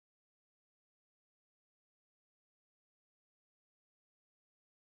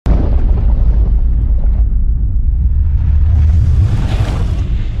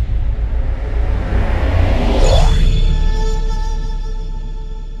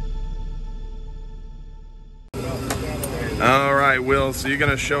right, Will, so you're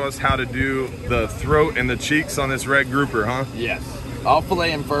gonna show us how to do the throat and the cheeks on this red grouper, huh? Yes. I'll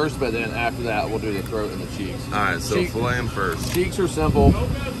fillet them first, but then after that, we'll do the throat and the cheeks. All right, so fillet them first. Cheeks are simple,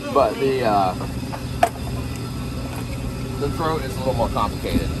 but the throat is a little more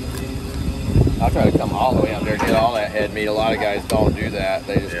complicated. I'll try to come all the way up there, get all that head meat. A lot of guys don't do that.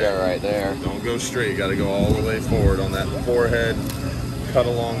 They just go right there. Don't go straight. You got to go all the way forward on that forehead. Cut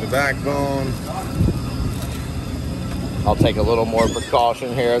along the backbone. I'll take a little more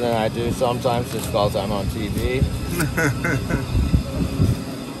precaution here than I do sometimes just because I'm on TV.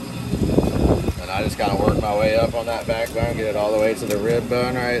 And I just kind of work my way up on that backbone, get it all the way to the rib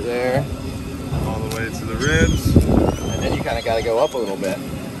bone right there. All the way to the ribs. And then you kind of got to go up a little bit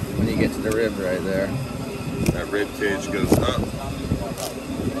when you get to the ribs right there. That rib cage goes up.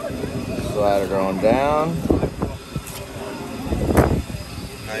 Slider on down.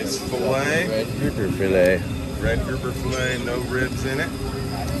 Nice fillet. Red grouper fillet. Red grouper fillet, no ribs in it.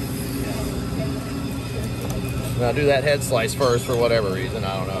 Now do that head slice first for whatever reason.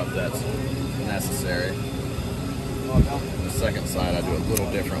 I don't know if that's necessary. The second side I do it a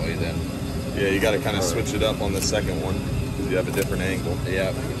little differently than. Yeah, you got to kind of switch it up on the second one because you have a different angle.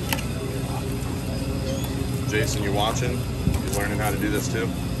 Yep. Jason, you watching? You learning how to do this too?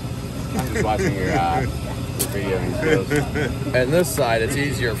 I'm just watching your video. And this side, it's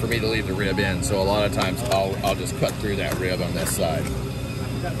easier for me to leave the rib in, so a lot of times I'll just cut through that rib on this side,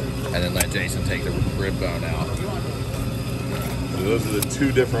 and then let Jason take the rib bone out. So those are the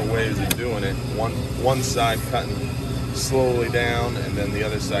two different ways of doing it. One side cutting slowly down, and then the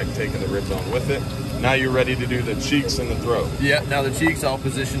other side taking the rib bone with it. Now you're ready to do the cheeks and the throat. Yeah, now the cheeks, I'll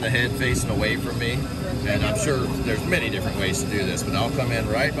position the head facing away from me. And I'm sure there's many different ways to do this, but I'll come in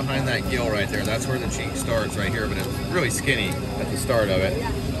right behind that gill right there. That's where the cheek starts right here, but it's really skinny at the start of it.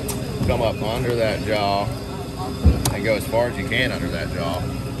 Come up under that jaw and go as far as you can under that jaw.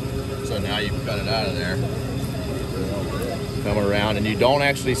 So now you cut it out of there. Come around, and you don't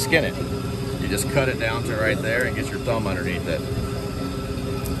actually skin it. You just cut it down to right there and get your thumb underneath it.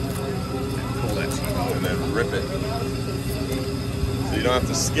 Pull that cheek off. And then rip it. So you don't have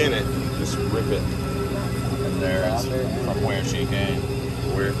to skin it, just rip it. There, from where she came.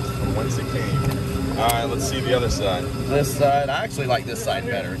 From whence it came. All right, let's see the other side. This side, I actually like this side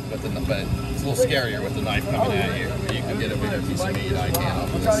better, but it's a little scarier with the knife coming at you. You can get a bigger piece of meat. I can't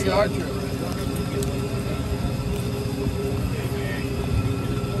off of this side.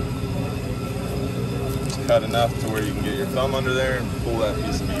 Just cut enough to where you can get your thumb under there and pull that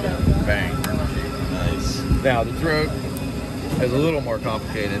piece of meat out. Bang. Nice. Now the throat is a little more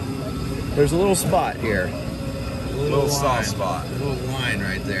complicated. There's a little spot here. A little soft spot. A little line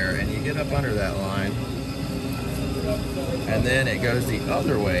right there, and you get up under that line. And then it goes the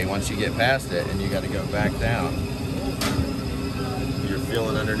other way once you get past it, and you got to go back down. You're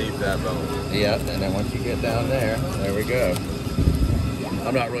feeling underneath that bone. Yep, and then once you get down there we go.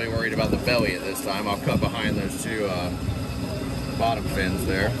 I'm not really worried about the belly at this time. I'll cut behind those two bottom fins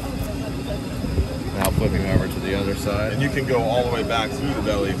there. Now flipping over to the other side. And you can go all the way back through the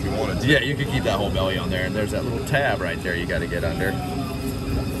belly if you wanted to. Yeah, you can keep that whole belly on there. And there's that little tab right there you got to get under.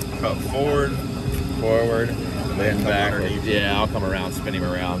 Cut forward. And then back. Yeah, I'll come around, spin him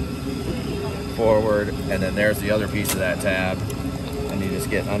around. Forward. And then there's the other piece of that tab. And you just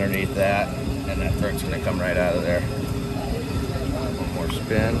get underneath that. And that throat's going to come right out of there. One more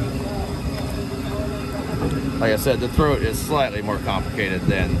spin. Like I said, the throat is slightly more complicated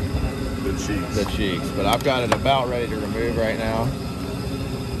than the cheeks, but I've got it about ready to remove right now.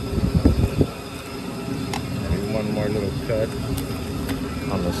 Maybe one more little cut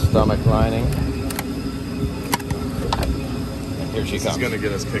on the stomach lining. And here she comes. She's gonna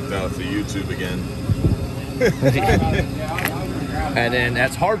get us kicked out of the YouTube again. And then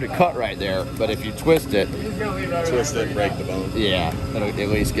that's hard to cut right there, but if you twist it, break the bone. Yeah, it'll at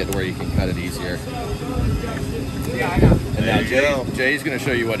least get to where you can cut it easier. And now Jay's going to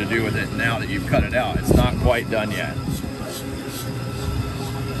show you what to do with it now that you've cut it out. It's not quite done yet.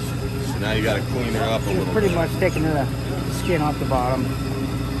 So now you got to clean her up a little bit. Pretty much taking the skin off the bottom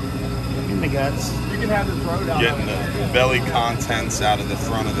and the guts. You can have the throat out. Getting the belly contents out of the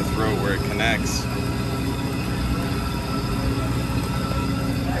front of the throat where it connects.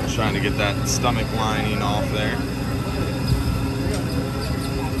 Trying to get that stomach lining off there.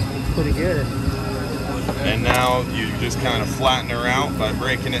 Pretty good. And now you just kind of flatten her out by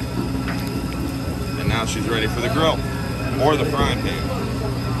breaking it. And now she's ready for the grill or the frying pan.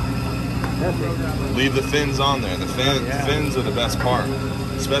 Perfect. Leave the fins on there. The fins are the best part,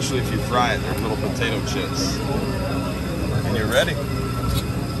 especially if you fry it. They're little potato chips. And you're ready.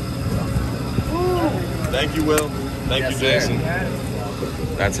 Thank you, Will. Thank Yes, you, sir.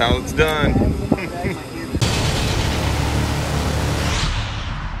 Jason. That's how it's done.